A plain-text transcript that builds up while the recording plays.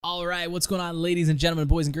All right, what's going on, ladies and gentlemen,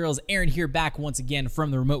 boys and girls? Aaron here, back once again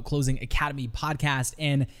from the Remote Closing Academy podcast,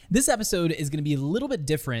 and this episode is going to be a little bit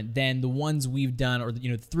different than the ones we've done, or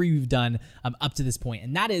the three we've done up to this point,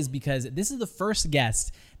 and that is because this is the first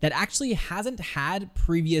guest that actually hasn't had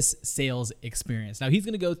previous sales experience. Now, he's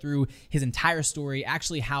going to go through his entire story,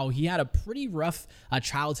 actually how he had a pretty rough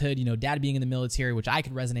childhood, dad being in the military, which I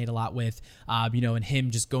could resonate a lot with, and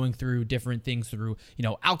him just going through different things through,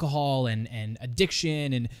 alcohol and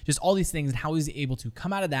addiction and just all these things, and how he's able to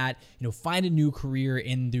come out of that, find a new career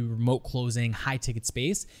in the remote closing, high ticket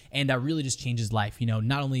space, and really just change his life,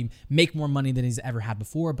 not only make more money than he's ever had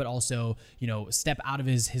before, but also, step out of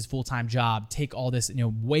his full-time job, take all this,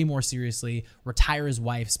 way more seriously, retire his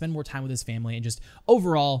wife, spend more time with his family, and just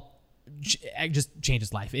overall just change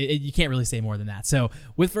his life. You can't really say more than that. So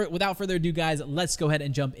without further ado, guys, let's go ahead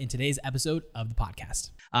and jump in today's episode of the podcast.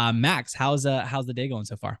 Max, how's the day going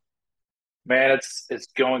so far? Man, it's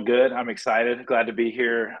going good. I'm excited. Glad to be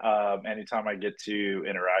here. Anytime I get to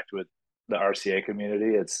interact with the RCA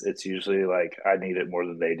community, it's usually like I need it more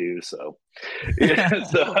than they do. So, yeah,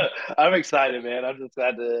 so I'm excited, man. I'm just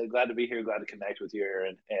glad to be here. Glad to connect with you,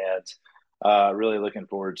 Aaron, and really looking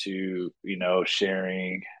forward to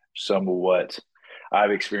sharing some of what I've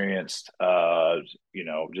experienced.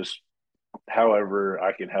 Just however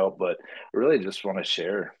I can help, but really just want to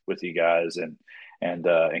share with you guys and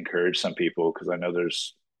encourage some people, because I know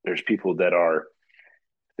there's people that are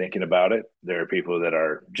thinking about it. There are people that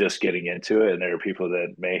are just getting into it, and there are people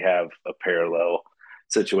that may have a parallel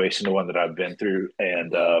situation to one that I've been through,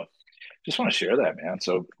 and just want to share that, man.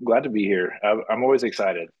 So glad to be here. I'm always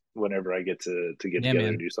excited whenever I get to get Yeah, together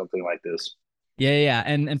and man. do something like this. Yeah.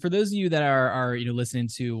 And for those of you that are listening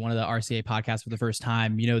to one of the RCA podcasts for the first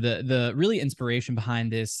time, the really inspiration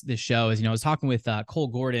behind this show is, I was talking with Cole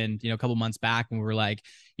Gordon, a couple months back, and we were like,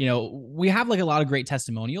 we have like a lot of great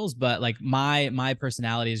testimonials, but like my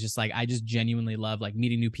personality is just like, I just genuinely love like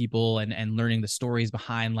meeting new people and learning the stories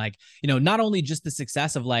behind, like, not only just the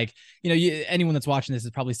success of like, anyone that's watching this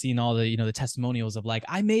has probably seen all the, the testimonials of like,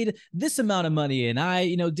 I made this amount of money and I,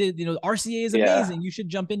 did, RCA is Yeah, amazing, you should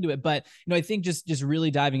jump into it. But, I think just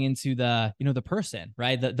really diving into the, the person,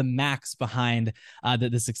 right? The Max behind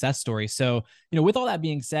the success story. So, with all that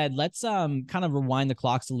being said, let's kind of rewind the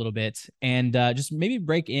clocks a little bit and just maybe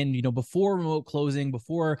break in, before remote closing,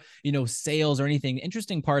 before, sales or anything. The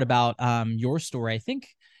interesting part about your story, I think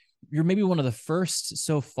you're maybe one of the first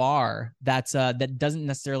so far that's that doesn't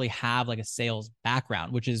necessarily have like a sales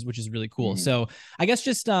background, which is really cool. mhm. So I guess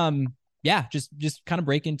just kind of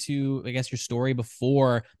break into, I guess, your story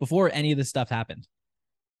before any of this stuff happened.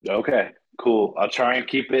 Okay, cool. I'll try and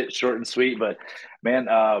keep it short and sweet. But man,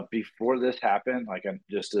 before this happened, like,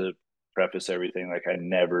 just to preface everything, like I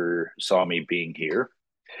never saw me being here.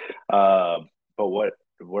 Uh, but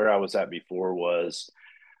where I was at before was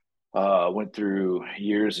went through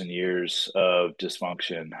years and years of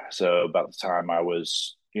dysfunction. So about the time I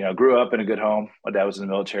was, grew up in a good home. My dad was in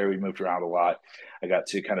the military. We moved around a lot. I got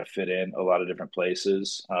to kind of fit in a lot of different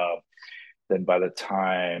places. Then by the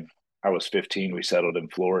time I was 15, we settled in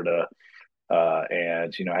Florida.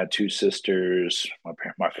 And I had two sisters.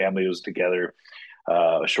 My family was together.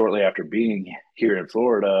 Shortly after being here in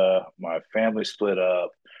Florida, my family split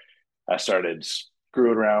up. I started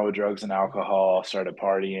screwing around with drugs and alcohol, started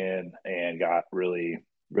partying, and got really,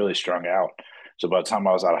 really strung out. So by the time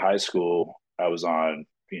I was out of high school, I was on,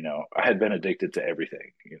 I had been addicted to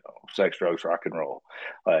everything, sex, drugs, rock and roll.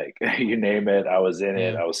 Like, you name it, I was in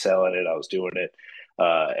it, Yeah. I was selling it, I was doing it.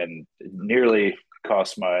 And it nearly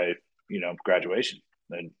cost my, graduation,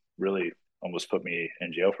 and really almost put me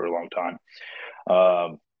in jail for a long time.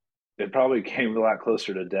 Um, it probably came a lot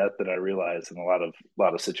closer to death than I realized in a lot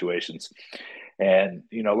of situations. And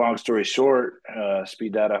long story short,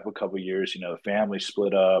 speed that up a couple of years. The family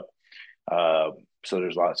split up, uh, so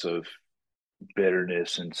there's lots of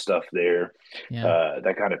bitterness and stuff there. Yeah.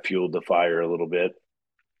 That kind of fueled the fire a little bit.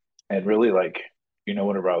 And really, like,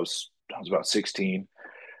 whenever I was about 16,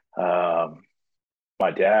 um, my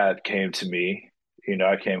dad came to me.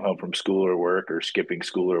 I came home from school or work, or skipping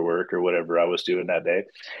school or work, or whatever I was doing that day.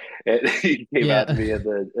 And he came out to Yeah.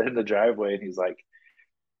 me in the driveway, and he's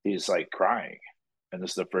like crying. And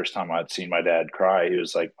this is the first time I'd seen my dad cry. He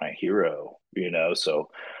was like my hero. So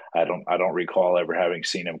I don't recall ever having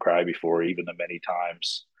seen him cry before, even the many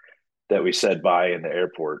times that we said bye in the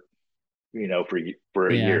airport, for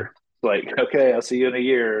a Yeah. year. Like, okay, I'll see you in a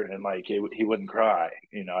year. And like, he wouldn't cry.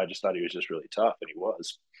 I just thought he was just really tough, and he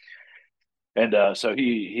was. And so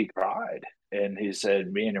he cried, and he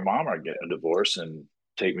said, "Me and your mom are getting a divorce, and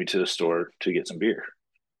take me to the store to get some beer."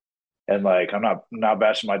 And like, I'm not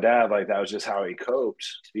bashing my dad. Like that was just how he coped.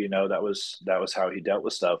 That was how he dealt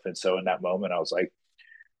with stuff. And so in that moment, I was like,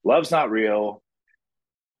 love's not real.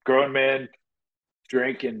 Grown men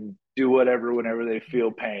drink and do whatever whenever they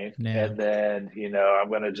feel pain. Yeah. And then, I'm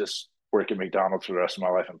gonna just work at McDonald's for the rest of my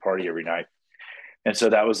life and party every night. And so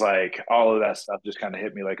that was like all of that stuff just kind of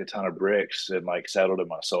hit me like a ton of bricks and like settled in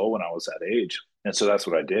my soul when I was that age. And so that's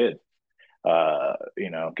what I did.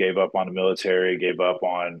 Gave up on the military, gave up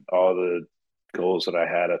on all the goals that I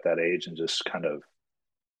had at that age, and just kind of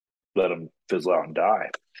let them fizzle out and die.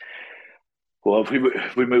 Well,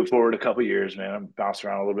 if we move forward a couple years, man, I'm bounced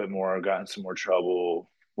around a little bit more, got in some more trouble,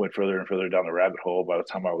 went further and further down the rabbit hole. By the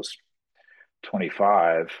time I was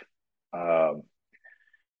 25, um,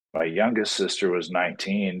 my youngest sister was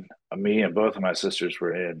 19. Me and both of my sisters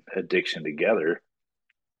were in addiction together.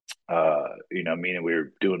 Meaning we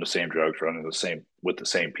were doing the same drugs, running the same with the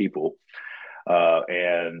same people.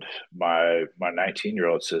 And my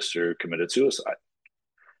 19-year-old sister committed suicide.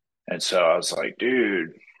 And so I was like,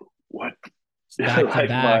 dude, what? Back to like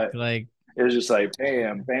back, my like, it was just like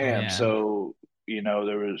bam, bam. yeah, So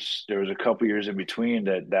there was a couple years in between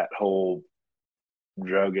that whole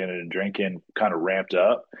drugging and drinking kind of ramped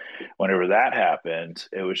up. Whenever that happened,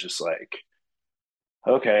 it was just like,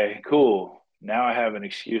 okay, cool. Now I have an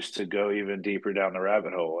excuse to go even deeper down the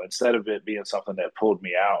rabbit hole. Instead of it being something that pulled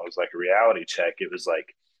me out, it was like a reality check. It was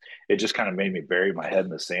like it just kind of made me bury my head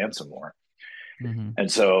in the sand some more. hmm,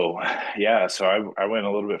 And so, yeah, so I went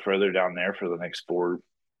a little bit further down there for the next four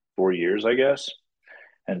years, I guess,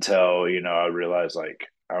 until I realized like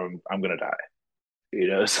I'm gonna die.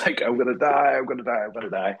 It's like I'm gonna die, I'm gonna die, I'm gonna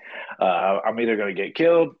die. I'm either gonna get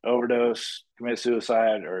killed, overdose, commit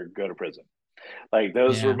suicide, or go to prison. Like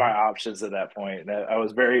those were yeah, my options at that point. And I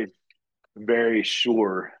was very, very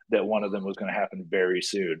sure that one of them was going to happen very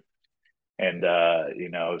soon. And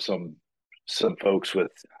some folks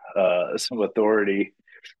with some authority,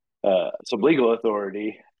 some legal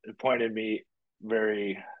authority, pointed me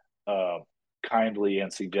very uh, kindly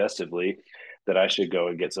and suggestively that I should go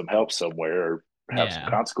and get some help somewhere or have some yeah,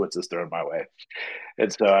 consequences thrown my way.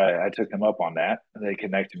 And so I took them up on that. They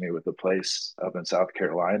connected me with a place up in South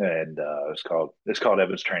Carolina, and it's called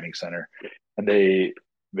Evans Training Center. And they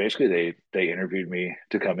interviewed me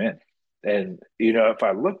to come in. And if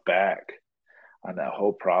I look back on that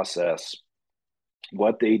whole process,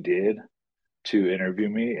 what they did to interview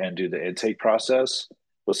me and do the intake process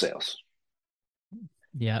was sales.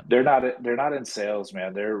 yeah, They're not in sales,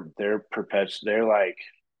 man. They're like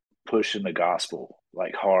pushing the gospel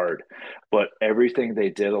like hard, but everything they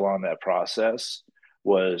did along that process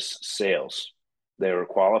was sales. They were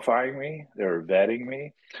qualifying me, they were vetting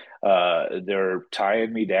me, they're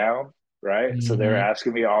tying me down, right? So they're hmm,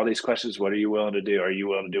 asking me all these questions. What are you willing to do? Are you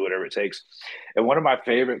willing to do whatever it takes? And one of my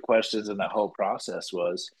favorite questions in that whole process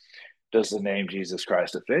was, does the name Jesus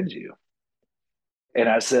Christ offend you? And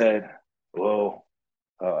I said, well,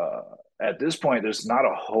 uh, at this point, there's not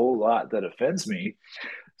a whole lot that offends me.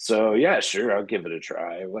 So yeah, sure, I'll give it a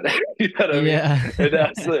try. Whatever, you know what I mean? yeah, And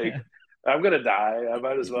that's like, I'm gonna die. I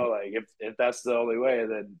might as well like if that's the only way,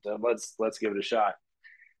 then let's give it a shot.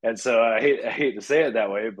 And so I hate to say it that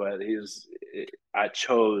way, but I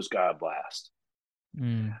chose God last.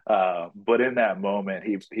 mm, But in that moment,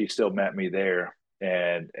 he still met me there,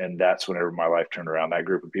 and that's whenever my life turned around. That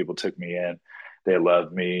group of people took me in. They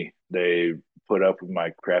loved me. They put up with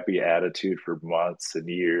my crappy attitude for months and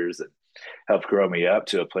years, and helped grow me up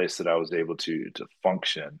to a place that I was able to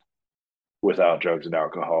function without drugs and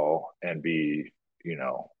alcohol and be,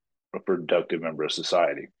 a productive member of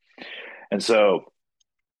society. And so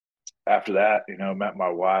after that, met my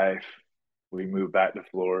wife. We moved back to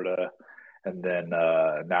Florida, and then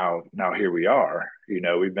now here we are.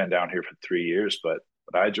 We've been down here for 3 years, but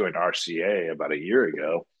I joined RCA about a year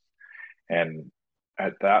ago, and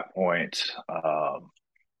at that point,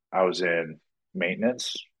 I was in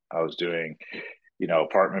maintenance. I was doing,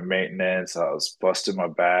 apartment maintenance. I was busting my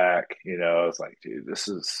back. I was like, dude,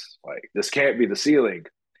 this can't be the ceiling.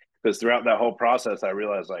 Because throughout that whole process, I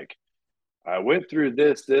realized like I went through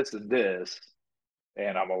this, this, and this,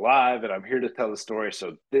 and I'm alive and I'm here to tell the story.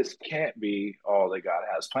 So this can't be all that God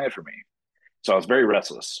has planned for me. So I was very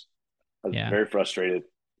restless. I was yeah, very frustrated.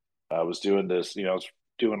 I was doing this, I was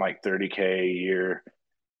doing like 30K a year,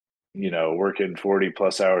 working 40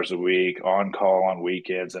 plus hours a week, on call on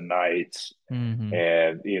weekends and nights. hmm,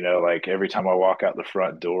 And, like every time I walk out the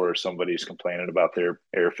front door, somebody's complaining about their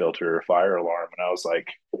air filter or fire alarm. And I was like,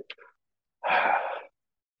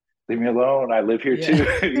 leave me alone. I live here yeah, too,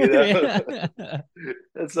 yeah,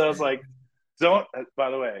 And so I was like, don't, by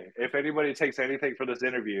the way, if anybody takes anything from this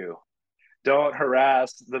interview, don't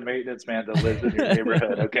harass the maintenance man that lives in your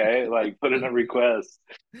neighborhood. Okay, like put in a request.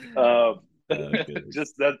 Um, Oh goodness.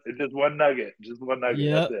 just one nugget, just one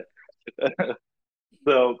nugget. That's Yep. it.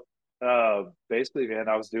 So basically, man,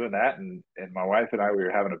 I was doing that, and my wife and I we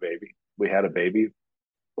were having a baby. We had a baby,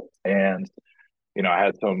 and I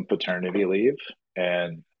had some paternity leave,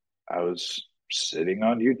 and I was sitting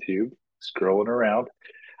on YouTube scrolling around,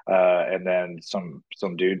 and then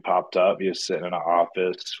some dude popped up. He was sitting in an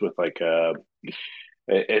office with like a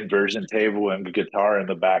inversion table and a guitar in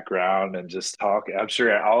the background and just talking. I'm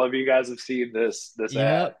sure all of you guys have seen this ad.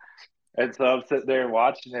 Yep. And so I'm sitting there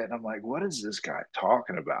watching it and I'm like, what is this guy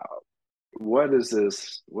talking about? What is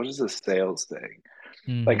this? What is this sales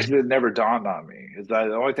thing? Like, 'cause Hmm. it never dawned on me. Is that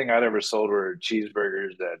the only thing I'd ever sold were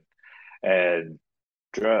cheeseburgers and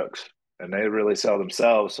drugs. And they really sell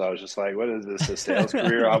themselves. So I was just like, what is this? A sales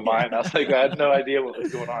career online? I was like, I had no idea what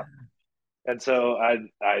was going on. And so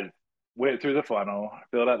I went through the funnel,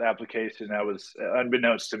 filled out the application. I was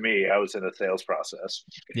unbeknownst to me, I was in a sales process.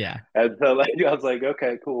 Yeah. And so like I was like,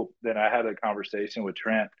 okay, cool. Then I had a conversation with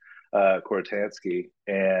Trent Kortansky,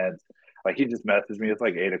 and like he just messaged me. It's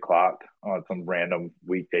like 8 o'clock on some random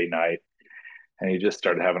weekday night, and he just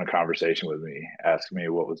started having a conversation with me, asking me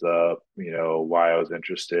what was up, why I was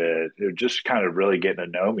interested, just kind of really getting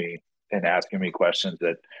to know me and asking me questions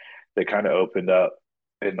that kind of opened up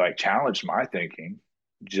and like challenged my thinking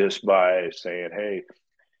just by saying, hey,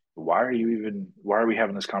 why are we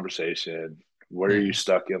having this conversation? Where are you Yeah.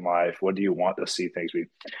 stuck in life? What do you want to see things be?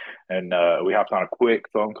 And we hopped on a quick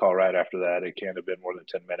phone call right after that. It can't have been more than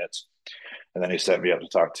 10 minutes. And then he set me up to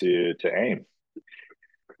talk to AIM.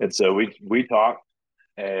 And so we talked,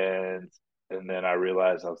 and then I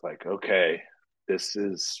realized, I was like, okay, this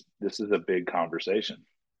is a big conversation.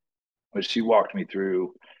 But she walked me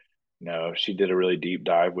through, she did a really deep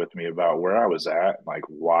dive with me about where I was at, like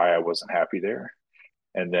why I wasn't happy there,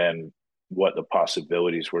 and then what the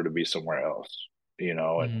possibilities were to be somewhere else,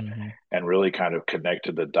 Hmm. and really kind of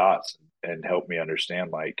connected the dots and help me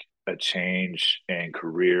understand like a change in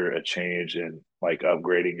career, a change in like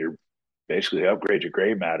upgrading your basically upgrade your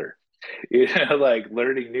gray matter. Like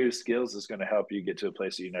learning new skills is going to help you get to a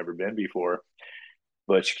place that you've never been before,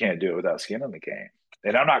 but you can't do it without skin in the game.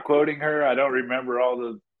 And I'm not quoting her. I don't remember all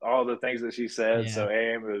the things that she said. Yeah. So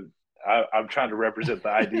I'm trying to represent the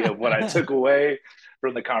idea of what I took away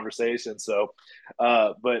from the conversation. So,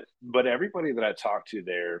 but everybody that I talked to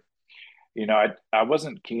there, I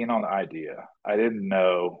wasn't keen on the idea. I didn't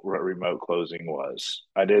know what remote closing was.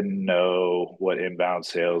 I didn't know what inbound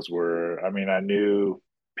sales were. I mean, I knew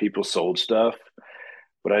people sold stuff,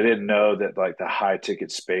 but I didn't know that like the high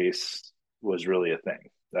ticket space was really a thing.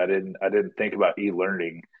 I didn't think about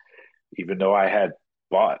e-learning, even though I had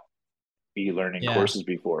bought e-learning Yeah. courses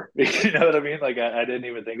before. You know what I mean? Like I didn't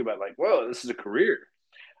even think about like, whoa, this is a career.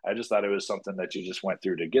 I just thought it was something that you just went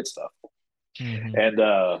through to get stuff. Hmm.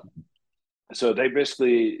 And so they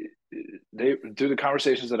basically they through the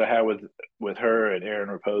conversations that I had with her and Aaron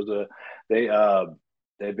Raposa,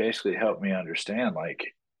 they basically helped me understand like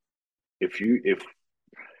if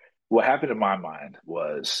what happened in my mind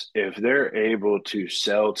was if they're able to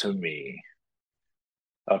sell to me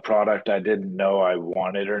a product I didn't know I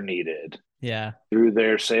wanted or needed Yeah. through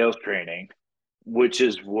their sales training, which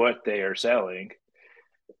is what they are selling,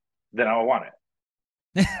 then I want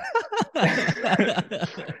it.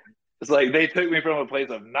 It's like they took me from a place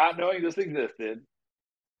of not knowing this existed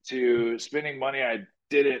to spending money I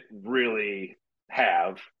didn't really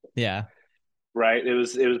have. Yeah. Right. It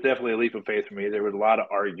was definitely a leap of faith for me. There were a lot of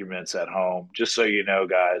arguments at home. Just so you know,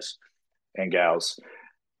 guys and gals,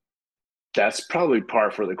 that's probably par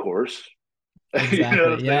for the course. You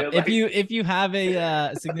know what Exactly. I'm Yep. saying? If you have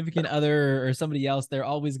a significant other or somebody else, they're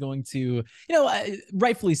always going to,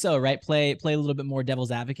 rightfully so, right? Play a little bit more devil's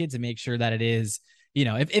advocate to make sure that it is,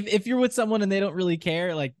 if you're with someone and they don't really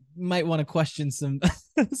care, like you might want to question some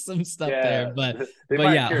some stuff there. Yeah, they But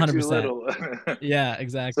might yeah, care too 100%. little. Yeah,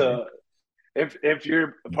 exactly. So if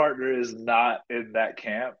your partner is not in that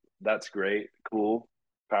camp, that's great, cool,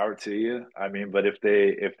 power to you. I mean, but if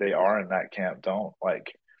they are in that camp, don't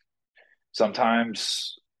like.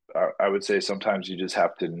 Sometimes I would say sometimes you just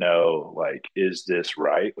have to know like, is this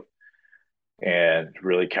right? And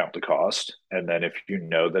really count the cost. And then if you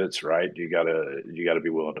know that it's right, you gotta be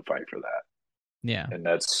willing to fight for that. Yeah. And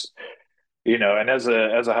that's and as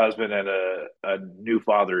a husband and a new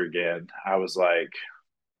father again, I was like,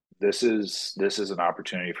 this is an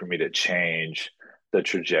opportunity for me to change the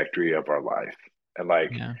trajectory of our life. And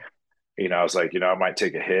like, Yeah. I was like, I might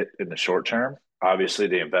take a hit in the short term. Obviously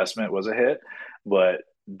the investment was a hit, but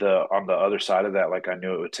the on the other side of that, like I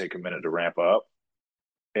knew it would take a minute to ramp up.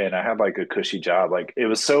 and I had like a cushy job. Like it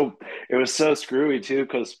was so screwy too,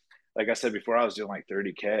 because like I said before, I was doing like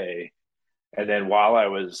 30K, and then while I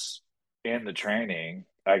was in the training,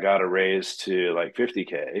 I got a raise to like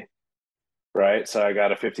 50K, right? So I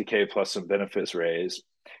got a 50K plus some benefits raise.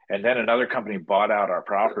 And then another company bought out our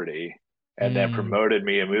property and then Mm, promoted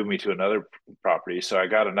me and moved me to another property. So I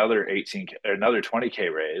got another 18K, another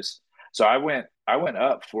 20K raise. So I went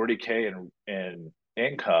up 40K in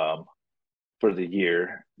income for the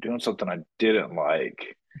year, doing something I didn't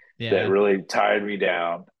like that yeah. really tied me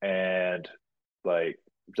down. And like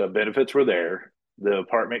the benefits were there, the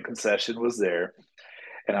apartment concession was there.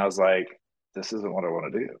 And I was like, this isn't what I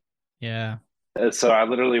want to do. Yeah. And so I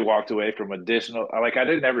literally walked away from additional, like I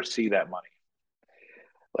didn't ever see that money.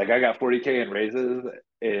 Like I got 40K in raises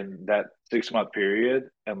in that 6 month period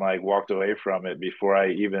and like walked away from it before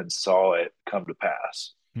I even saw it come to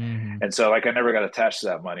pass. Hmm. And so like I never got attached to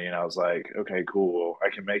that money. And I was like, okay, cool.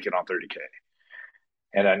 I can make it on 30K.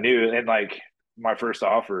 And I knew, and like my first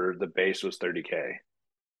offer, the base was 30K.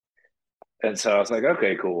 And so I was like,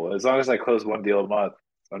 okay, cool. As long as I close one deal a month,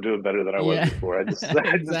 I'm doing better than I was Yeah, before. I just got,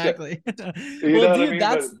 exactly. you Well, know what I dude, mean?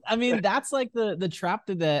 But I mean, that's like the trap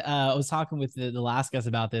that I was talking with the last guest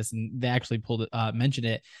about this, and they actually pulled it, mentioned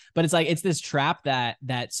it. But it's like it's this trap that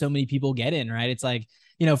so many people get in, right? It's like,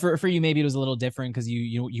 for you maybe it was a little different because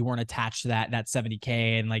you weren't attached to that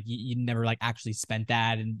 70K, and like you never like actually spent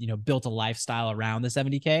that, and built a lifestyle around the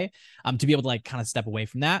 70K, to be able to like kind of step away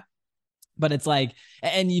from that. But it's like,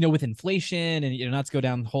 and with inflation, and not to go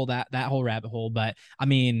down the whole that whole rabbit hole, but I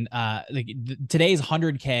mean, like today's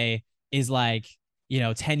 100K is like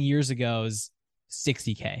 10 years ago's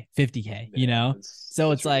 60K, 50K, yeah,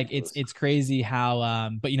 so it's it's like ridiculous. it's crazy how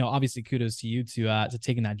but obviously kudos to you to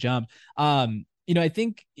taking that jump. I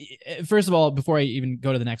think, first of all, before I even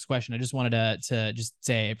go to the next question, I just wanted to just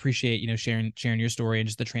say I appreciate sharing your story and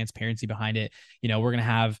just the transparency behind it. We're gonna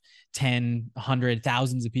have 10, 100,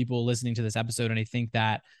 thousands of people listening to this episode, and I think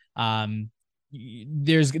that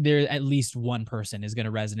there at least one person is going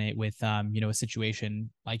to resonate with a situation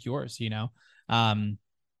like yours. Um,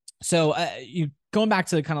 so you going back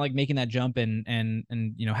to kind of like making that jump and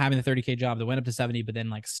having the 30K job that went up to 70, but then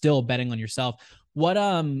like still betting on yourself. What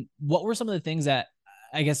were some of the things that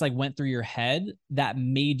I guess like went through your head that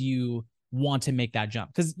made you want to make that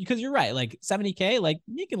jump? Because you're right, like 70K, like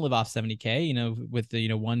you can live off 70K, with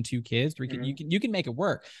the 1, 2 kids, 3 kids, Mm-hmm. you can make it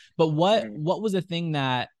work. But what Mm-hmm. what was the thing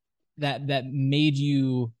that made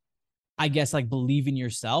you, I guess, like believe in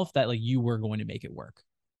yourself that like you were going to make it work?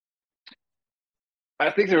 I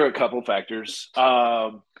think there were a couple factors.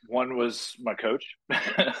 One was my coach.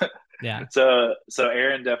 Yeah. So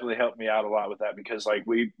Aaron definitely helped me out a lot with that because like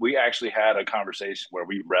we actually had a conversation where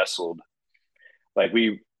we wrestled. Like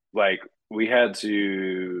like we had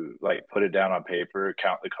to like put it down on paper,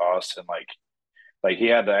 count the costs, and like he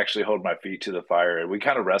had to actually hold my feet to the fire. And we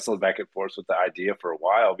kind of wrestled back and forth with the idea for a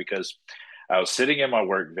while because I was sitting in my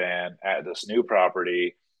work van at this new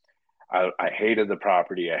property. I hated the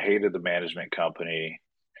property. I hated the management company.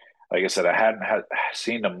 Like I said, I hadn't had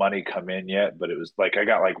seen the money come in yet, but it was like I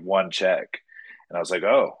got like one check, and I was like,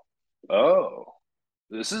 oh,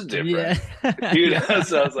 this is different, Yeah.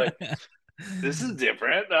 So I was like, Yeah. this is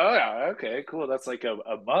different. Oh yeah, okay, cool. That's like a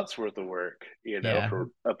month's worth of work, Yeah. for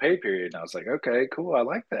a pay period. And I was like, okay, cool. I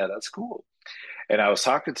like that. That's cool. And I was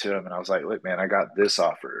talking to him, and I was like, look, man, I got this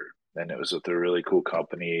offer. And it was with a really cool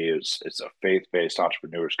company. It's a faith based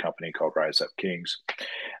entrepreneurs company called Rise Up Kings.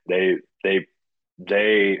 They they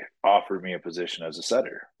they offered me a position as a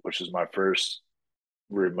setter, which is my first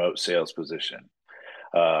remote sales position.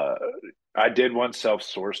 Uh, I did one self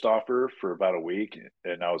sourced offer for about a week,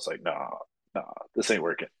 and I was like, nah, this ain't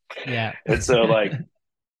working. Yeah. And so, like,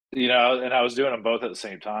 and I was doing them both at the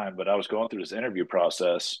same time, but I was going through this interview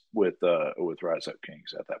process with Rise Up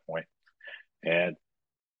Kings at that point, and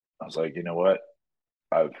I was like, you know what?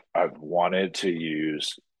 I've wanted to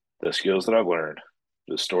use the skills that I've learned,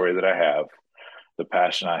 the story that I have, the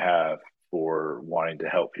passion I have for wanting to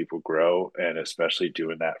help people grow, and especially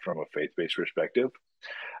doing that from a faith based perspective,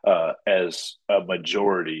 as a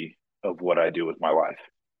majority of what I do with my life.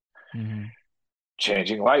 Hmm.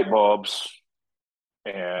 Changing light bulbs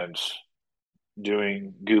and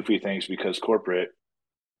doing goofy things because corporate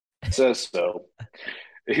says so,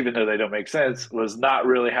 even though they don't make sense, was not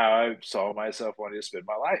really how I saw myself wanting to spend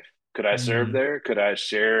my life. Could I serve Hmm. there? Could I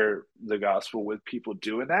share the gospel with people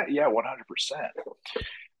doing that? Yeah, 100%.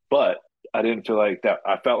 But I didn't feel like that.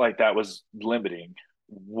 I felt like that was limiting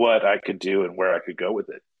what I could do and where I could go with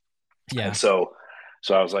it. And Yeah. so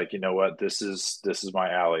I was like, you know what, this is my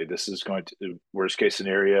alley. This is going to worst case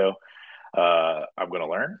scenario. I'm going to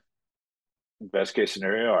learn. best case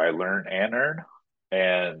scenario, I learn and earn.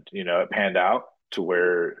 And, it panned out to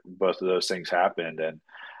where both of those things happened. And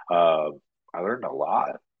uh, I learned a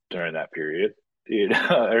lot during that period.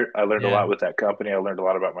 I learned a Yeah. lot with that company. I learned a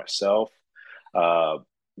lot about myself, uh,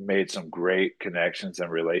 made some great connections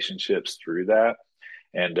and relationships through that.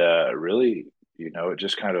 And really, it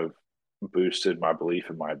just kind of boosted my belief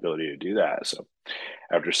in my ability to do that. So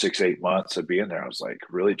after 6, 8 months of being there, I was like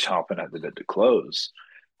really chomping at the bit to close.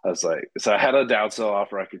 I was like, so I had a downsell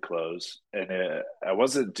offer I could close, and I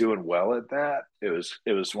wasn't doing well at that. It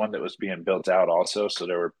was one that was being built out also, so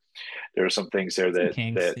there were some things there Some that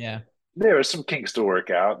kinks. that Yeah. there were some kinks to work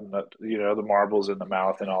out, and the marbles in the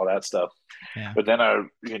mouth and all that stuff. Yeah. But then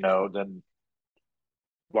then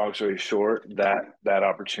long story short, that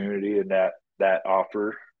opportunity and that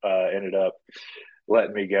offer ended up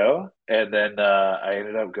letting me go, and then I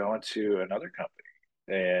ended up going to another company,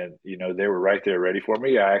 and they were right there ready for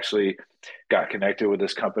me. I actually got connected with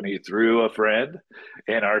this company through a friend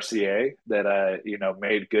in RCA that I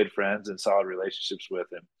made good friends and solid relationships with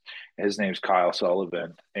him. His name's Kyle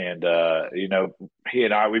Sullivan, and he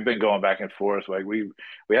and we've been going back and forth. Like we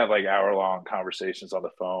have like hour-long conversations on the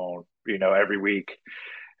phone, every week,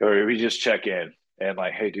 or we just check in and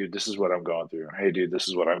like, hey, dude, this is what I'm going through. Hey, dude, this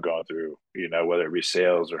is what I'm going through. Whether it be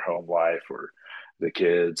sales or home life or the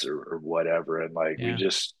kids or whatever. And like we Yeah.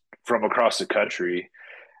 just from across the country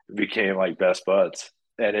became like best buds.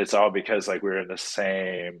 And it's all because like we're in the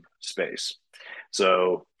same space.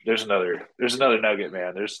 So there's another nugget,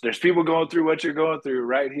 man. There's people going through what you're going through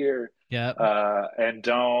right here. Yep. And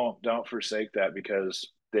don't forsake that, because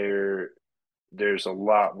there's a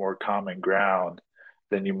lot more common ground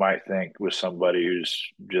than you might think with somebody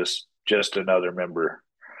who's just another member.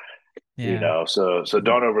 Yeah. So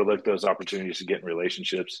don't overlook those opportunities to get in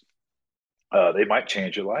relationships. They might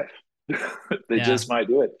change your life. They Yeah. just might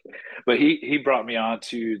do it. But he brought me on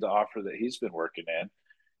to the offer that he's been working in,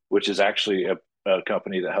 which is actually a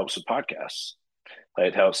company that helps with podcasts.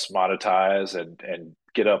 It helps monetize and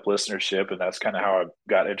get up listenership, and that's kind of how I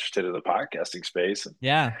got interested in the podcasting space.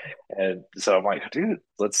 Yeah. And so I'm like, dude,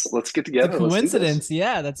 let's get It's a together. Let's do this. coincidence.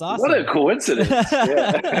 Yeah. That's What a awesome. coincidence.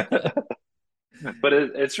 Yeah. But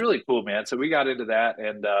it's really cool, man. So we got into that,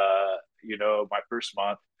 and my first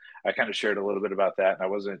month, I kind of shared a little bit about that, and I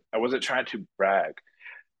wasn't trying to brag,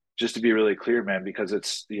 just to be really clear, man, because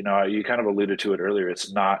it's you kind of alluded to it earlier.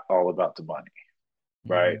 It's not all about the money,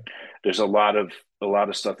 right? Mhm. There's a lot of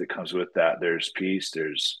stuff that comes with that. There's peace,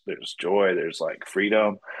 there's joy, there's like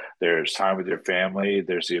freedom, there's time with your family,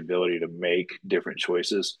 there's the ability to make different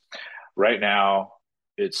choices. Right now,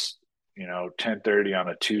 it's 10:30 on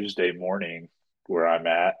a Tuesday morning where I'm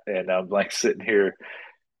at, and I'm like sitting here.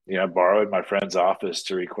 I borrowed my friend's office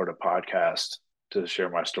to record a podcast to share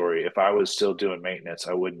my story. If I was still doing maintenance,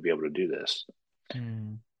 I wouldn't be able to do this.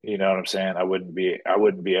 Mm. You know what I'm saying? I wouldn't be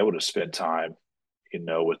able to spend time,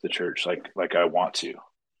 with the church like I want to.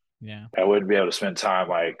 Yeah. I wouldn't be able to spend time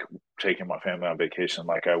like taking my family on vacation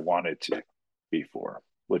like I wanted to before.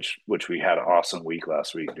 Which we had an awesome week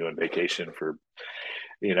last week doing vacation for,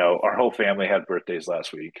 our whole family had birthdays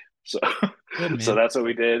last week. So Good, so man. that's what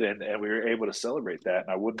we did, and we were able to celebrate that.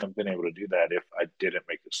 And I wouldn't have been able to do that if I didn't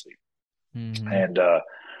make the sleep. Hmm. And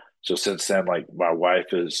so since then, like my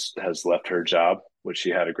wife has left her job, which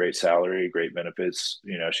she had a great salary, great benefits.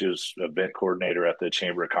 She was a event coordinator at the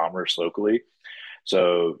Chamber of Commerce locally.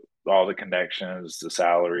 So all the connections, the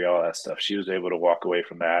salary, all that stuff, she was able to walk away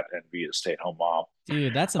from that and be a stay-at-home mom.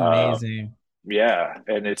 Dude, that's Um, amazing. yeah,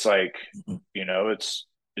 and it's like,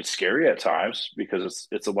 it's scary at times because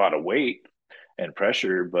it's a lot of weight and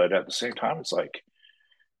pressure, but at the same time, it's like,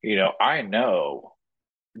 I know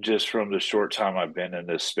just from the short time I've been in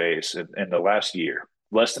this space in the last year,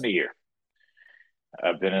 less than a year,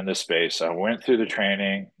 I've been in this space. I went through the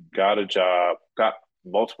training, got a job, got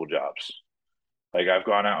multiple jobs. Like I've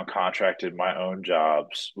gone out and contracted my own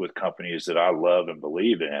jobs with companies that I love and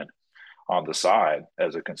believe in on the side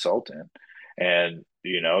as a consultant. And,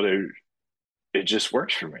 it just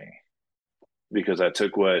works for me because I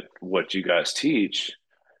took what you guys teach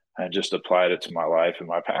and just applied it to my life and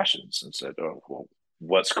my passions and said, oh, well,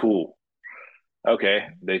 what's cool? Okay,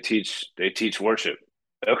 they teach worship.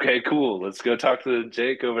 Okay, cool. Let's go talk to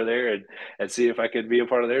Jake over there and see if I can be a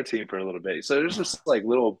part of their team for a little bit. So there's just like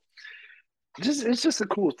little, just it's just a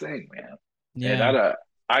cool thing, man. And Yeah.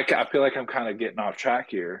 I feel like I'm kind of getting off track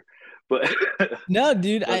here, but No,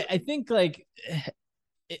 dude, but I think like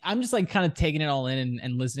I'm just like kind of taking it all in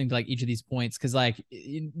and listening to like each of these points because like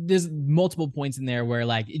there's multiple points in there where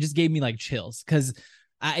like it just gave me like chills because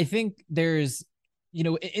I think there's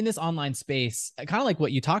in this online space kind of like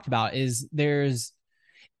what you talked about is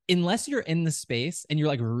unless you're in the space and you're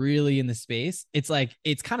like really in the space, it's like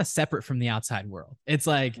it's kind of separate from the outside world. It's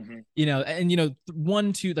like, and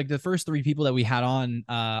one, two, like the first three people that we had on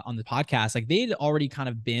the podcast, like they'd already kind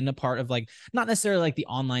of been a part of like not necessarily like the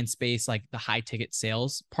online space, like the high ticket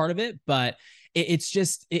sales part of it, but it's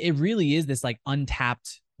just it really is this like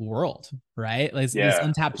untapped world, right? Like this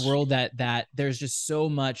untapped world that there's just so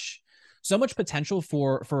much potential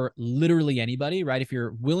for literally anybody, right? If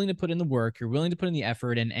you're willing to put in the work, you're willing to put in the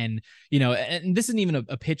effort, and this isn't even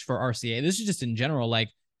a pitch for RCA. This is just in general, like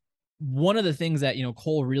one of the things that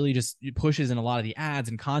Cole really just pushes in a lot of the ads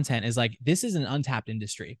and content is like this is an untapped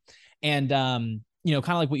industry, and kind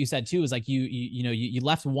of like what you said too is like you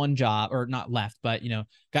left one job, or not left, but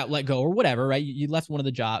got let go or whatever, right? You left one of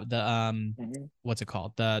the what's it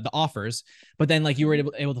called, the offers, but then like you were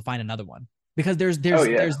able to find another one. Because there's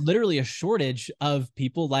literally a shortage of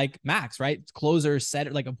people like Max, right? Closers,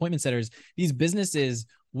 like appointment setters. These businesses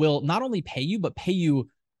will not only pay you, but pay you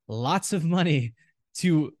lots of money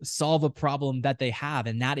to solve a problem that they have.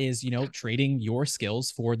 And that is, trading your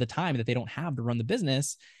skills for the time that they don't have to run the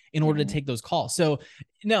business in order to take those calls. So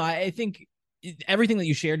no, I think everything that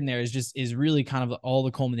you shared in there is really kind of all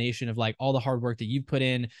the culmination of like all the hard work that you've put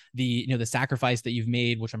in, the sacrifice that you've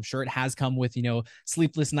made, which I'm sure it has come with,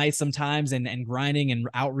 sleepless nights sometimes and grinding and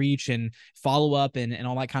outreach and follow up and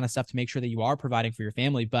all that kind of stuff to make sure that you are providing for your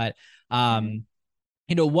family. But,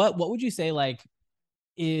 what would you say, like,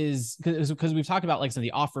 is because we've talked about like some of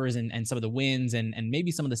the offers and some of the wins and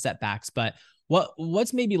maybe some of the setbacks, but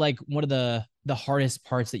what's maybe like one of the hardest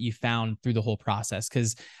parts that you found through the whole process?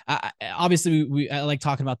 Because obviously I like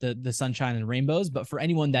talking about the sunshine and rainbows, but for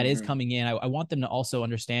anyone that is coming in, I want them to also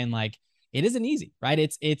understand like it isn't easy, right?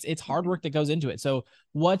 It's hard work that goes into it. So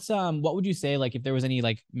what would you say, like if there was any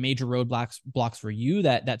like major blocks for you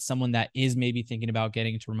that someone that is maybe thinking about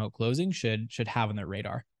getting into remote closing should have on their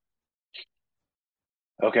radar?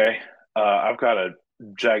 Okay. I've got a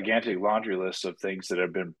gigantic laundry list of things that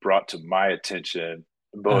have been brought to my attention,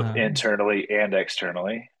 both internally and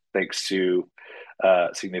externally, thanks to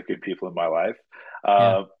significant people in my life.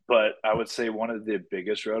 But I would say one of the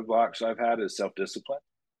biggest roadblocks I've had is self-discipline.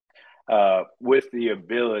 With the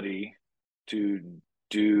ability to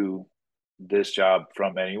do this job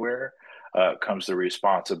from anywhere comes the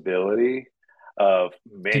responsibility of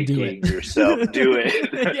making yourself do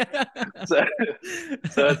it. so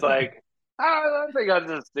it's like, I think I'll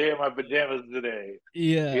just stay in my pajamas today.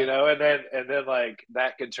 Yeah. And then like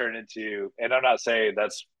that can turn into, and I'm not saying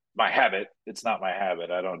that's my habit. It's not my habit.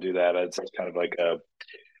 I don't do that. It's kind of like a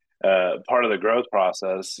part of the growth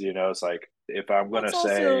process. It's like, if I'm going to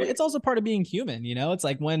say, it's also part of being human. It's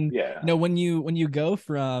like when, when you go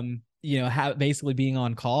from, basically being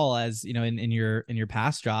on call as, in your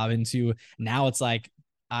past job into now it's like,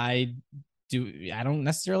 I don't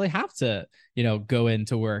necessarily have to, go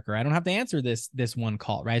into work, or I don't have to answer this one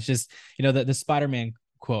call, right? It's just, the Spider-Man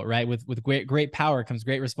quote, right? With great power comes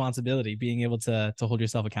great responsibility, being able to hold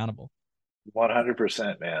yourself accountable.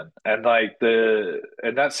 100%, man. And like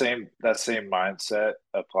that same mindset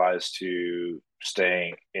applies to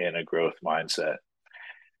staying in a growth mindset.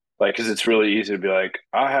 Like, cause it's really easy to be like,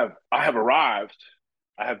 I have arrived.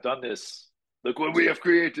 I have done this. Look what we have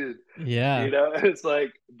created. Yeah. It's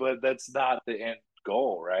like, but that's not the end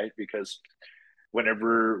goal, right? Because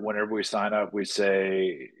whenever we sign up, we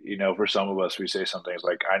say, for some of us, we say some things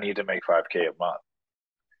like, I need to make 5K a month.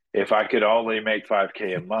 If I could only make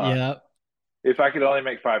 5K a month, yeah. If I could only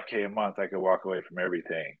make 5K a month, I could walk away from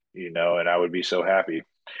everything, and I would be so happy.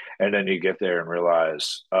 And then you get there and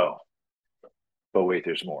realize, oh, but wait,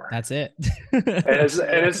 there's more. That's it.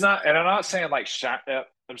 it's not, and I'm not saying like,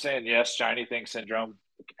 I'm saying, yes, shiny thing syndrome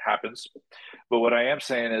happens. But what I am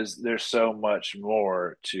saying is there's so much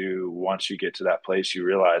more to, once you get to that place, you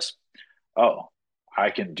realize, oh,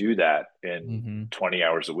 I can do that in 20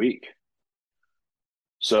 hours a week.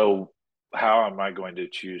 So how am I going to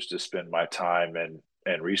choose to spend my time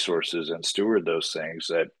and resources and steward those things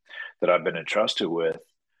that I've been entrusted with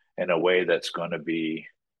in a way that's going to be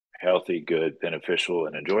healthy, good, beneficial,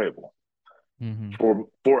 and enjoyable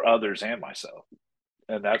for others and myself?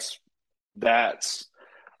 And that's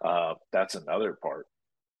another part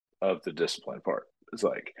of the discipline part. It's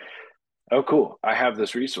like, oh, cool, I have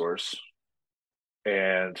this resource,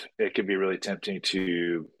 and it can be really tempting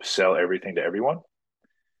to sell everything to everyone.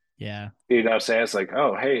 Yeah. What I'm saying? It's like,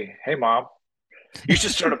 oh, hey, mom, you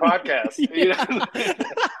should start a podcast. But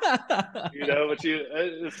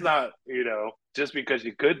it's not, just because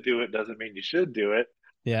you could do it doesn't mean you should do it.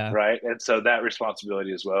 Yeah. Right. And so that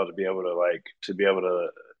responsibility as well, to be able to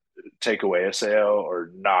take away a sale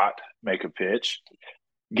or not make a pitch,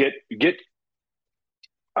 get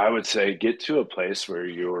I would say get to a place where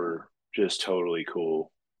you're just totally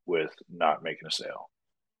cool with not making a sale.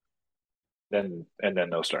 Then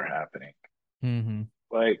they'll start happening. Mm-hmm.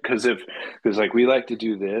 Like, because like we like to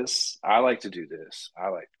do this. I like to do this.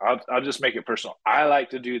 I'll just make it personal. I like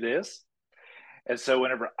to do this. And so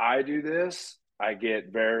whenever I do this, I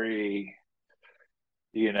get very,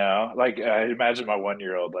 like I imagine my 1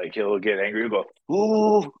 year old, like he'll get angry and go,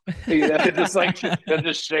 ooh, just like he'll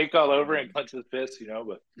just shake all over and clench his fist,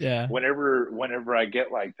 But Yeah. whenever I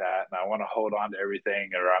get like that and I want to hold on to everything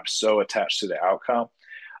or I'm so attached to the outcome,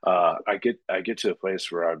 I get to a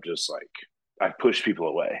place where I'm just like I push people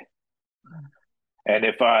away. And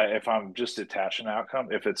if I'm just attaching an outcome,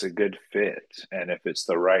 if it's a good fit and if it's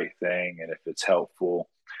the right thing and if it's helpful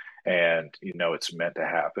and it's meant to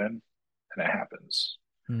happen, and it happens.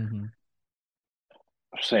 Mm-hmm.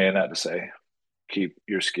 I'm saying that to say keep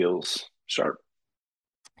your skills sharp.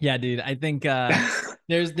 Yeah, dude. I think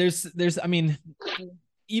there's I mean,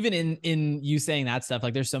 even in you saying that stuff,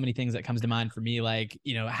 like there's so many things that comes to mind for me, like,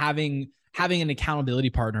 having an accountability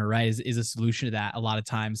partner, right, is a solution to that a lot of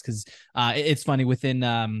times. Because it's funny within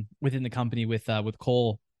the company with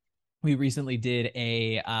Cole, we recently did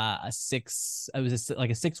a 6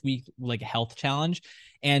 week like health challenge.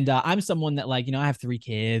 And I'm someone that, like, I have 3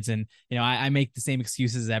 kids, and I make the same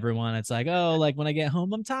excuses as everyone. It's like, oh, like when I get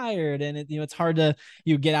home I'm tired, and it's hard to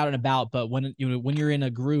get out and about. But when you're in a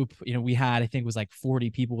group, we had, I think it was like 40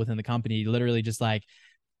 people within the company, literally just like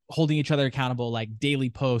holding each other accountable, like daily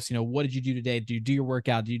posts. What did you do today? Do you do your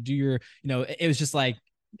workout? Do you do your, it was just like,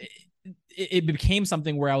 it became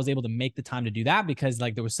something where I was able to make the time to do that, because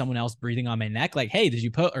like there was someone else breathing on my neck, like, hey, did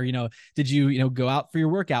you put, or did you go out for your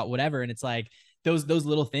workout, whatever. And it's like those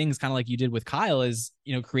little things, kind of like you did with Kyle, is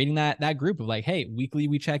creating that group of like, hey, weekly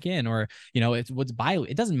we check in, or it's what's bi,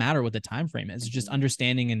 it doesn't matter what the time frame is. It's just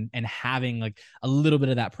understanding and having like a little bit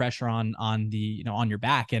of that pressure on the on your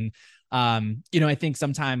back. And I think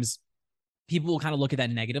sometimes people will kind of look at that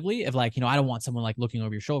negatively, of like, I don't want someone like looking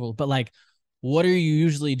over your shoulder. But like, what are you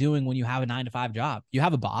usually doing when you have a 9 to 5 job? You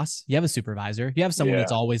have a boss, you have a supervisor, you have someone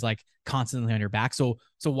that's Yeah. always like constantly on your back. So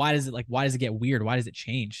why does it get weird? Why does it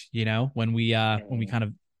change, when we kind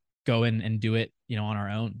of go in and do it, on our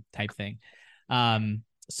own type thing.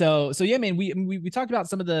 So yeah, man, we talked about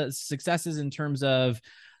some of the successes in terms of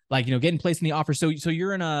like, getting placed in the offer. So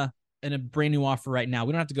you're in a brand new offer right now.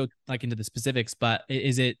 We don't have to go like into the specifics, but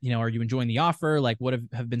is it, are you enjoying the offer? Like, what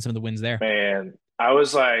have been some of the wins there? Man, I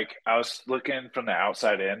was looking from the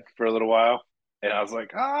outside in for a little while, and I was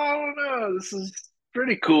like, oh, I don't know, this is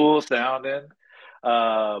pretty cool sounding.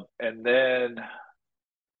 And then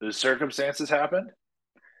the circumstances happened.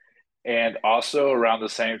 And also around the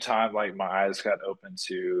same time, like my eyes got open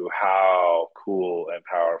to how cool and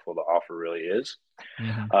powerful the offer really is.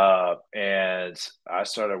 Mm-hmm. And I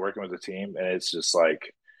started working with the team, and it's just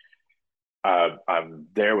like I'm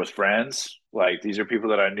there with friends. Like these are people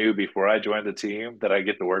that I knew before I joined the team that I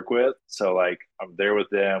get to work with. So like I'm there with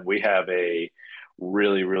them. We have a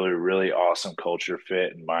really, really, really awesome culture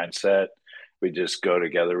fit and mindset. We just go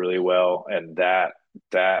together really well, and that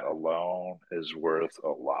alone is worth a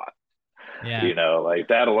lot. Yeah. Like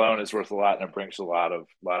that alone is worth a lot, and it brings a lot of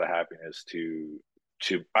happiness to.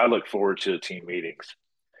 I look forward to team meetings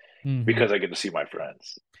Mm-hmm. because I get to see my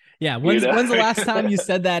friends. Yeah. You know, When's the last time you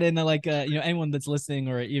said that in the, like, anyone that's listening,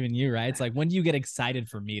 or even you, right? It's like, when do you get excited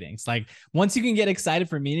for meetings? Like, once you can get excited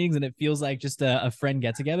for meetings and it feels like just a friend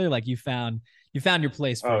get together, like you found your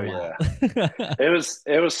place for oh a while. yeah,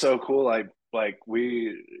 it was so cool. Like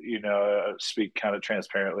we, speak kind of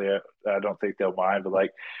transparently. I don't think they'll mind, but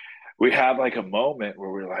like we had like a moment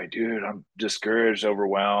where we are like, dude, I'm discouraged,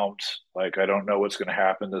 overwhelmed. Like I don't know what's going to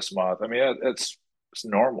happen this month. I mean, it's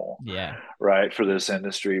normal, Yeah. right, for this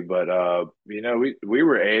industry. But we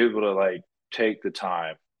were able to like take the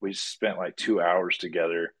time. We spent like 2 hours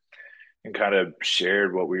together and kind of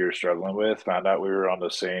shared what we were struggling with. Found out we were on the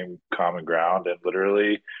same common ground, and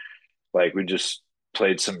literally, like, we just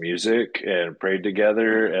played some music and prayed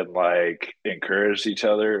together and like encouraged each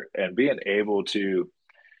other, and being able to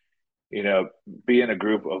you know, be in a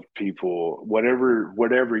group of people, whatever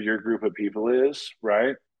your group of people is,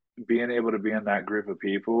 right? Being able to be in that group of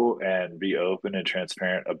people and be open and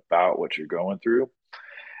transparent about what you're going through,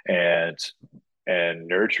 and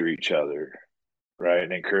nurture each other, right?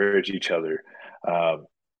 And encourage each other. Um,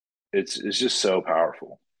 it's just so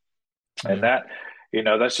powerful. And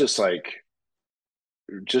Yeah. that's just like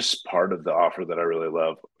just part of the offer that I really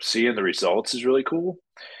love. Seeing the results is really cool.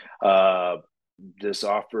 Uh, this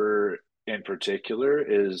offer in particular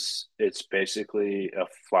it's basically a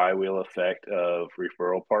flywheel effect of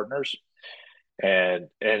referral partners. And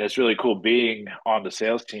it's really cool being on the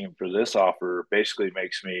sales team for this offer. Basically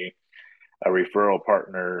makes me a referral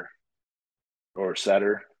partner or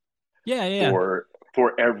setter Yeah, yeah, yeah.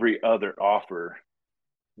 for every other offer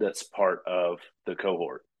that's part of the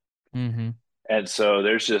cohort. Mm-hmm. And so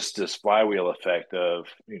there's just this flywheel effect of,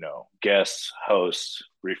 guests, hosts,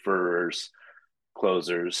 referrers,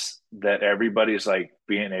 closers, that everybody's like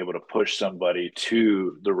being able to push somebody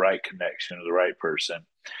to the right connection or the right person.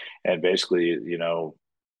 And basically,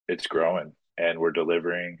 it's growing and we're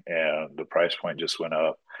delivering and the price point just went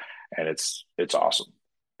up and it's awesome.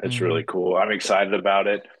 It's Mm-hmm. really cool. I'm excited about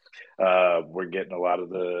it. We're getting a lot of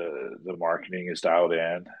the marketing is dialed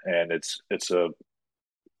in, and it's a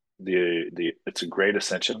great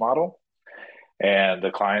ascension model. And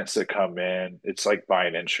the clients that come in, it's like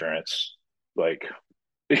buying insurance. Like,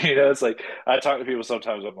 it's like I talk to people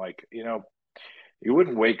sometimes. I'm like, you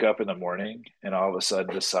wouldn't wake up in the morning and all of a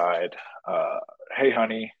sudden decide, hey,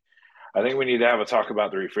 honey, I think we need to have a talk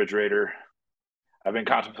about the refrigerator. I've been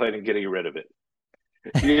contemplating getting rid of it.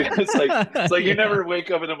 It's like you Yeah. never wake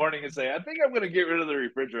up in the morning and say, I think I'm going to get rid of the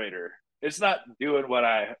refrigerator. It's not doing what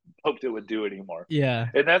I hoped it would do anymore. Yeah.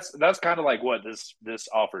 And that's kind of like what this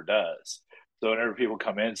offer does. So whenever people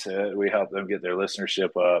come into it, we help them get their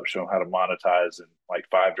listenership up, show them how to monetize in like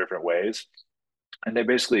 5 different ways. And they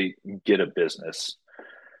basically get a business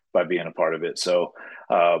by being a part of it. So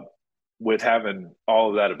with having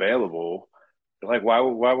all of that available, like why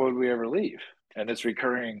would we ever leave? And it's a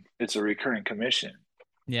recurring commission.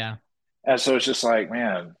 Yeah. And so it's just like,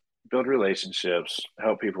 man, build relationships,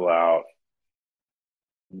 help people out.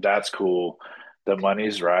 That's cool. The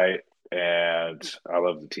money's right. And I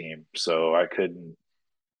love the team. So I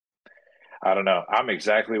don't know. I'm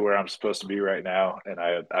exactly where I'm supposed to be right now. And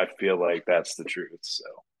I feel like that's the truth. So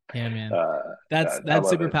Yeah, man. I That's love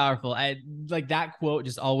super it. powerful. I like that quote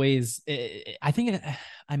just always I think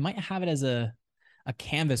I might have it as a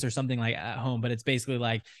canvas or something like at home, but it's basically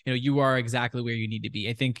like, you are exactly where you need to be.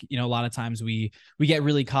 I think, a lot of times we get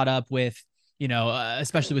really caught up with,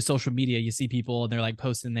 especially with social media, you see people and they're like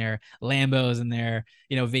posting their Lambos and their,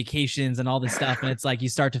 vacations and all this stuff. And it's like, you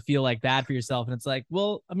start to feel like bad for yourself. And it's like,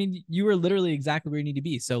 well, I mean, you are literally exactly where you need to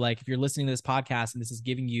be. So like, if you're listening to this podcast and this is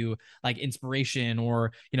giving you like inspiration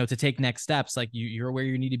or, to take next steps, like you're where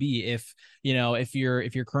you need to be. If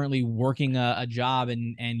you're currently working a job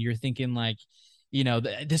and you're thinking like,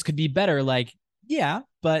 this could be better, like, yeah,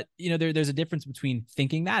 but there's a difference between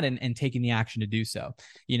thinking that and taking the action to do so,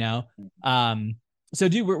 you know um so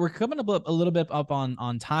dude, we're coming up a little bit up on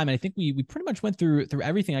time, and I think we pretty much went through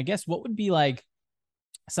everything. I guess what would be like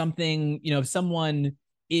something, if someone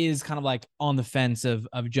is kind of like on the fence of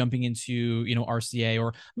jumping into, RCA,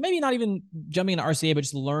 or maybe not even jumping into RCA, but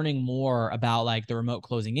just learning more about like the remote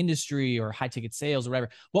closing industry or high ticket sales or whatever,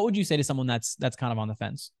 what would you say to someone that's kind of on the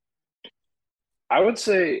fence? I would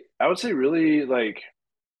say really like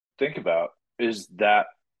think about, is that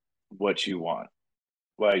what you want?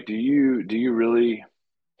 Like, do you really,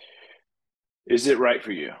 is it right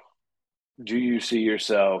for you? Do you see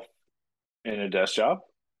yourself in a desk job?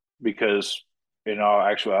 Because in all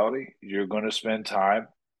actuality, you're going to spend time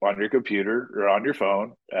on your computer or on your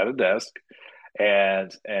phone at a desk,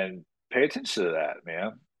 and pay attention to that,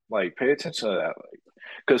 man. Like pay attention to that. Like,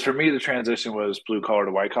 because for me, the transition was blue collar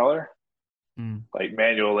to white collar, Mm. like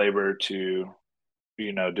manual labor to,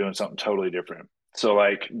 doing something totally different. So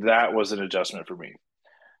like that was an adjustment for me.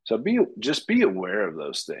 So be aware of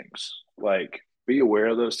those things. Like be aware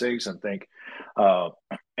of those things and think, uh,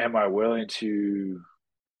 am I willing to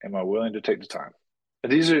take the time?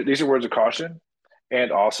 These are words of caution.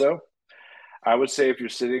 And also, I would say if you're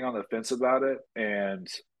sitting on the fence about it and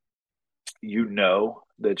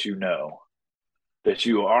that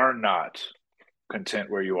you are not content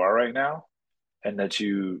where you are right now and that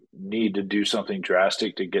you need to do something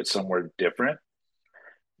drastic to get somewhere different,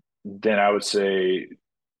 then I would say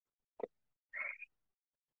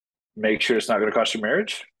make sure it's not going to cost your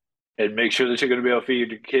marriage and make sure that you're going to be able to feed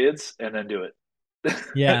your kids and then do it.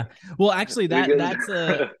 Yeah. Well, actually,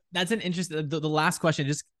 Because that's an interesting. The last question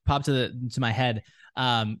just popped to my head,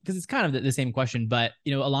 because it's kind of the same question, but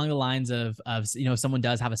along the lines of if someone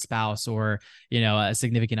does have a spouse or a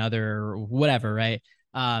significant other or whatever, right?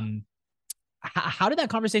 How did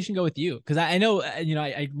that conversation go with you? Because I know,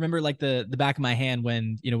 I remember like the back of my hand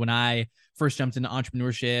when I first jumped into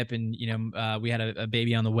entrepreneurship, and we had a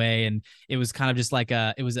baby on the way, and it was kind of just like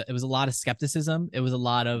it was a lot of skepticism. It was a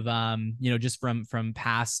lot of just from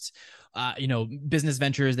past business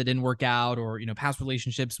ventures that didn't work out, or past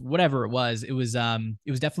relationships, whatever it was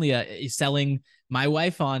definitely a selling my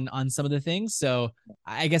wife on some of the things. So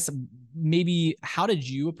I guess maybe how did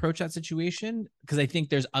you approach that situation? Because I think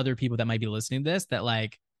there's other people that might be listening to this that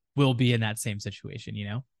like will be in that same situation, you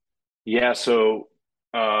know? Yeah. So,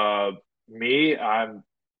 uh, me, I'm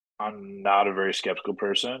not a very skeptical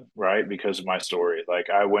person, right? Because of my story. Like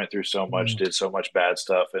I went through so much, Mm, did so much bad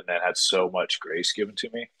stuff, and then had so much grace given to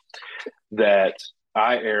me that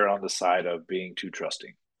I err on the side of being too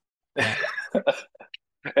trusting. yeah.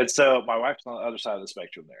 And so my wife's on the other side of the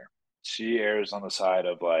spectrum there. She errs on the side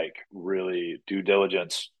of like really due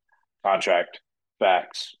diligence, contract,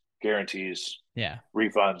 facts, guarantees, Yeah.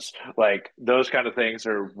 refunds, like those kind of things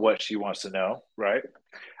are what she wants to know, right?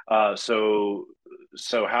 So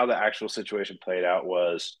how the actual situation played out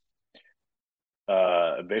was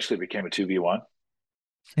basically became a 2v1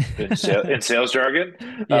 in sales jargon.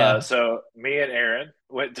 Yeah. So me and Aaron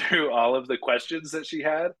went through all of the questions that she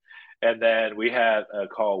had, and then we had a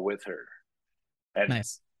call with her. And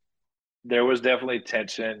Nice. there was definitely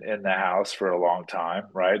tension in the house for a long time,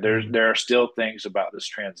 right? Mhm. There are still things about this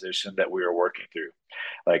transition that we are working through.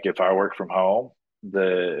 Like if I work from home,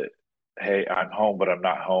 the hey, I'm home, but I'm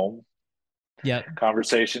not home Yep.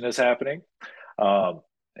 conversation is happening.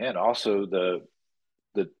 And also the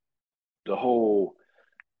the whole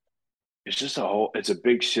it's just a whole it's a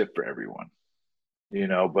big shift for everyone,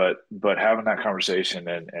 but having that conversation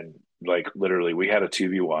and like literally we had a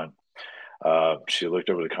 2v1. She looked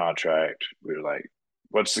over the contract. We were like,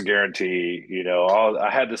 what's the guarantee? All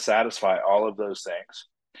I had to satisfy all of those things.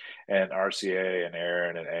 And RCA and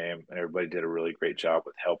Aaron and AIM and everybody did a really great job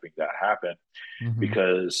with helping that happen Hmm.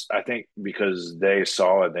 because I think because they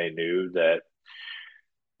saw and they knew that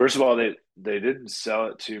first of all they didn't sell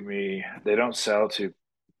it to me. They don't sell to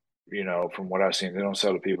from what I've seen, they don't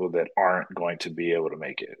sell to people that aren't going to be able to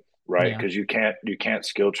make it, right? Yeah. Because you can't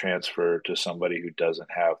skill transfer to somebody who doesn't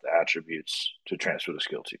have the attributes to transfer the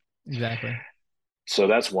skill to. Exactly. So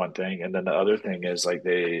that's one thing, and then the other thing is like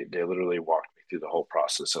they literally walked me through the whole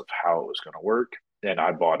process of how it was going to work, and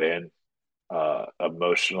I bought in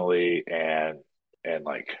emotionally and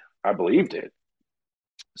like I believed it.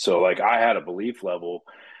 So like I had a belief level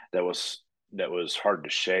that was that was hard to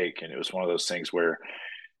shake, and it was one of those things where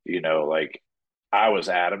like I was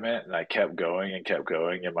adamant and I kept going.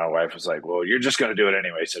 And my wife was like, well, you're just going to do it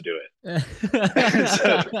anyway. So do it.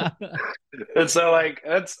 so, and so like,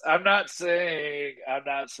 I'm not saying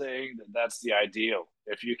that that's the ideal.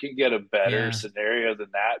 If you can get a better Yeah. scenario than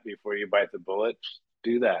that before you bite the bullet,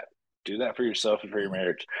 do that. Do that for yourself and for your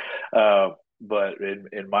marriage. Uh, but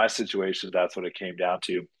in my situation, that's what it came down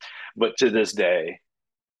to. But to this day,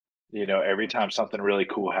 every time something really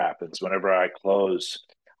cool happens, whenever I close,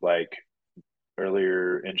 like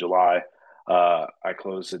earlier in July, I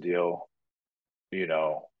closed the deal. It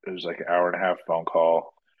was like an hour and a half phone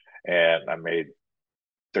call, and I made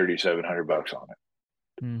 $3,700 on it.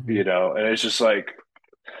 Hmm. And it's just like,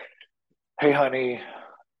 hey, honey,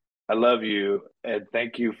 I love you, and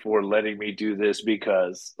thank you for letting me do this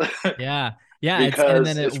because Yeah. Yeah. And then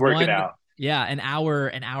because it's working out. an hour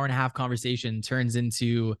and a half conversation turns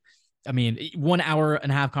into, I mean, 1 hour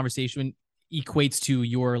and a half conversation equates to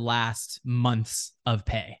your last months of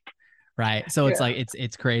pay. Right. So it's Yeah. like,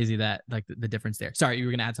 it's crazy that like the difference there. Sorry, you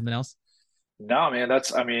were going to add something else? No, man,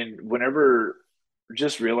 I mean, whenever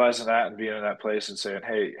just realizing that and being in that place and saying,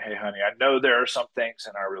 hey, honey, I know there are some things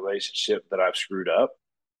in our relationship that I've screwed up,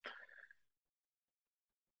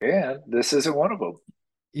 and this isn't one of them.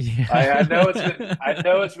 I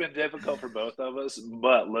know it's been difficult for both of us,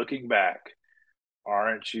 but looking back,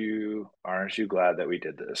 aren't you glad that we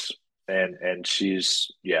did this? And she's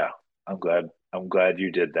yeah, I'm glad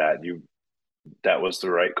you did that. That was the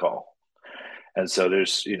right call. And so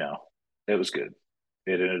it was good.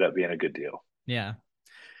 It ended up being a good deal. Yeah.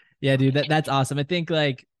 Yeah, dude, that's awesome. I think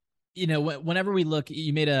like, whenever we look,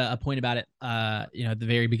 you made a point about it, at the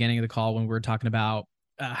very beginning of the call when we were talking about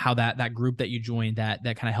how that group that you joined that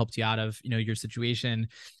kind of helped you out of your situation.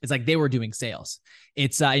 It's like they were doing sales.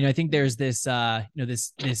 It's I think there's this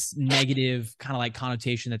this negative kind of like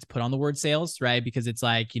connotation that's put on the word sales, right? Because it's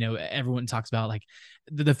like everyone talks about like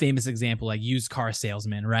the famous example like used car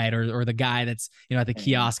salesman, right? Or the guy that's at the Mm-hmm.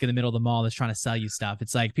 kiosk in the middle of the mall that's trying to sell you stuff.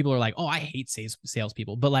 It's like people are like, oh, I hate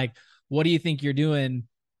salespeople, but like, what do you think you're doing?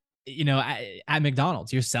 At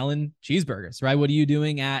McDonald's, you're selling cheeseburgers, right? What are you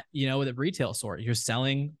doing at with a retail store? You're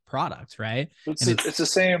selling products, right? It's And it's the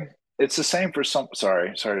same. It's the same for some.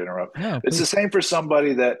 Sorry to interrupt. no, It's the please. same for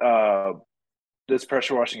somebody that's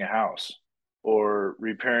pressure washing a house, or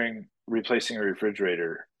replacing a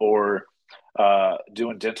refrigerator, or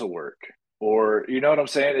doing dental work, or you know what I'm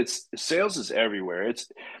saying. It's sales is everywhere. It's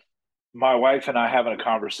my wife and I having a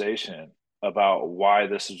conversation about why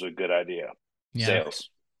this is a good idea. Yeah. Sales.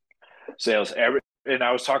 sales. And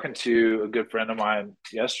I was talking to a good friend of mine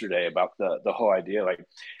yesterday about the whole idea. Like,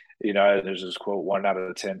 there's this quote: 1 out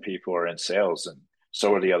of 10 people are in sales, and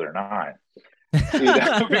so are the other nine.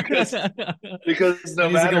 Because That no needs to go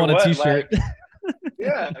matter on a what, t-shirt. like,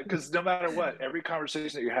 yeah, because no matter what, every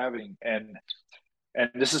conversation that you're having, and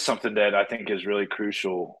this is something that I think is really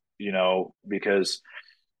crucial, because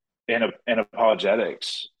in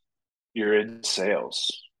apologetics, you're in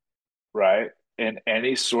sales, right? In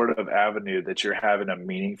any sort of avenue that you're having a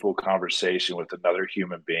meaningful conversation with another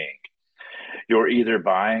human being, you're either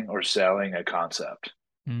buying or selling a concept.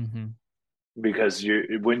 Mm-hmm. Because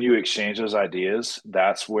when you exchange those ideas,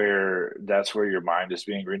 that's where your mind is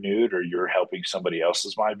being renewed, or you're helping somebody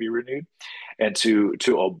else's mind be renewed. And to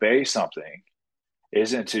obey something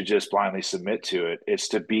isn't to just blindly submit to it, it's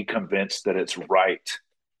to be convinced that it's right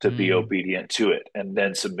to be Mm. obedient to it and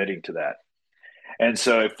then submitting to that. And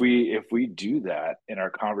so if we do that in our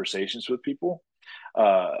conversations with people,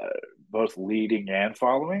 uh, both leading and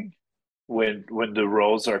following, when the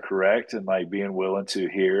roles are correct, and like being willing to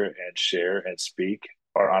hear and share and speak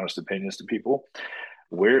our honest opinions to people,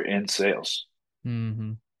 we're in sales.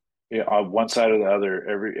 Mm-hmm. On one side or the other,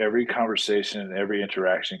 every conversation, every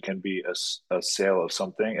interaction can be a sale of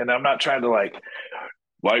something. And I'm not trying to like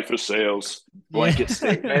life of sales Yeah. blanket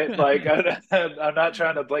statement. Like I'm not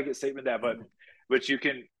trying to blanket statement that, but you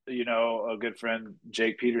can, a good friend,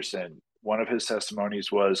 Jake Peterson, one of his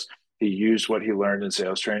testimonies was he used what he learned in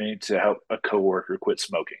sales training to help a coworker quit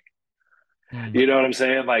smoking. Mm. You know what I'm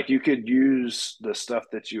saying? Like, you could use the stuff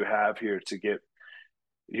that you have here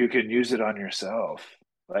you can use it on yourself.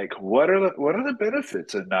 Like, what are the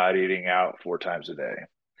benefits of not eating out 4 times a day?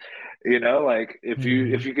 Like, if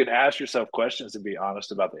Mm-hmm. you can ask yourself questions and be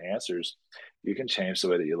honest about the answers, you can change the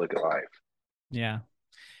way that you look at life. Yeah.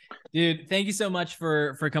 Dude, thank you so much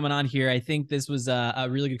for coming on here. I think this was a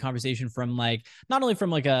really good conversation from like not only from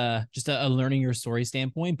like a just a learning your story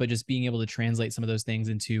standpoint, but just being able to translate some of those things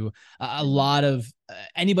into a lot of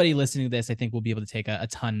anybody listening to this. I think will be able to take a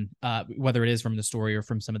ton, whether it is from the story or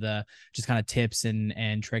from some of the just kind of tips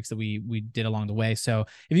and tricks that we did along the way. So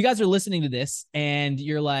if you guys are listening to this and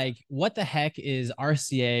you're like, what the heck is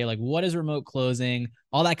RCA? Like, what is remote closing?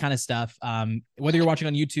 All that kind of stuff. Whether you're watching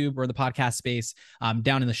on YouTube or the podcast space,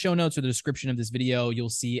 down in the show notes or the description of this video, you'll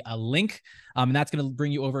see a link. And that's going to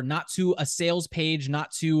bring you over not to a sales page,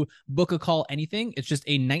 not to book a call, anything. It's just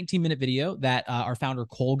a 19-minute video that our founder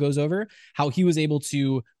Cole goes over how he was able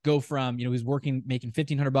to go from, he was making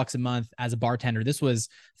 $1,500 a month as a bartender. This was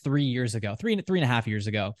 3 years ago, three and a half years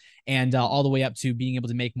ago, and all the way up to being able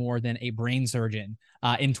to make more than a brain surgeon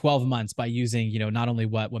in 12 months by using, not only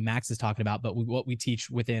what Max is talking about, but what we teach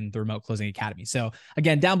within the Remote Closing Academy. So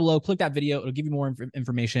again, down below, click that video. It'll give you more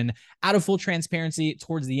information. Out of full transparency,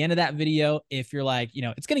 towards the end of that video, if you're like,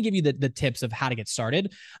 it's going to give you the tips of how to get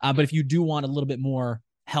started. But if you do want a little bit more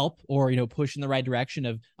help or push in the right direction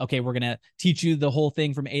of, okay, we're going to teach you the whole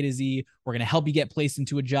thing from A to Z, we're going to help you get placed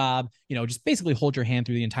into a job, just basically hold your hand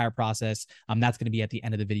through the entire process. That's going to be at the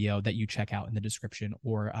end of the video that you check out in the description,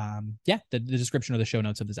 or the description or the show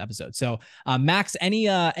notes of this episode. So Max, any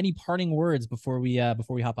parting words before we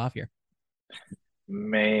hop off here?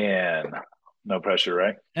 Man, no pressure,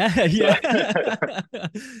 right? Yeah.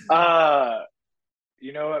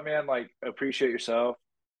 You know what, man? Like, appreciate yourself,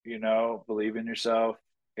 believe in yourself,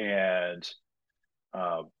 and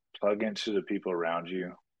plug into the people around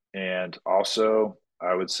you. And also,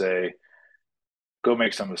 I would say, go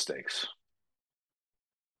make some mistakes.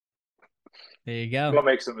 There you go. Go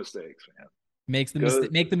make some mistakes, man.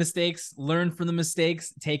 Make the mistakes, learn from the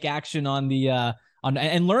mistakes, take action on the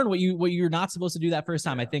and learn what you're not supposed to do that first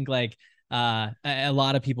time. Yeah. I think like a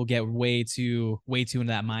lot of people get way too into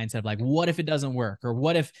that mindset of like, what if it doesn't work, or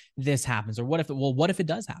what if this happens, or what if it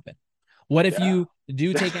does happen? What if you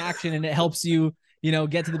do take action and it helps you,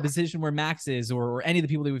 get to the position where Max is, or any of the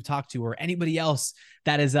people that we've talked to, or anybody else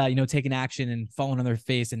that is, taken action and fallen on their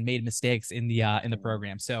face and made mistakes in the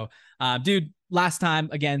program. So, dude, last time,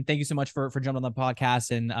 again, thank you so much for jumping on the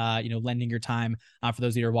podcast and, lending your time. For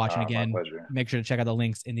those of you who are watching, again, make sure to check out the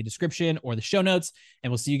links in the description or the show notes,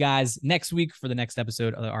 and we'll see you guys next week for the next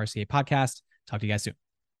episode of the RCA podcast. Talk to you guys soon.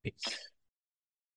 Peace.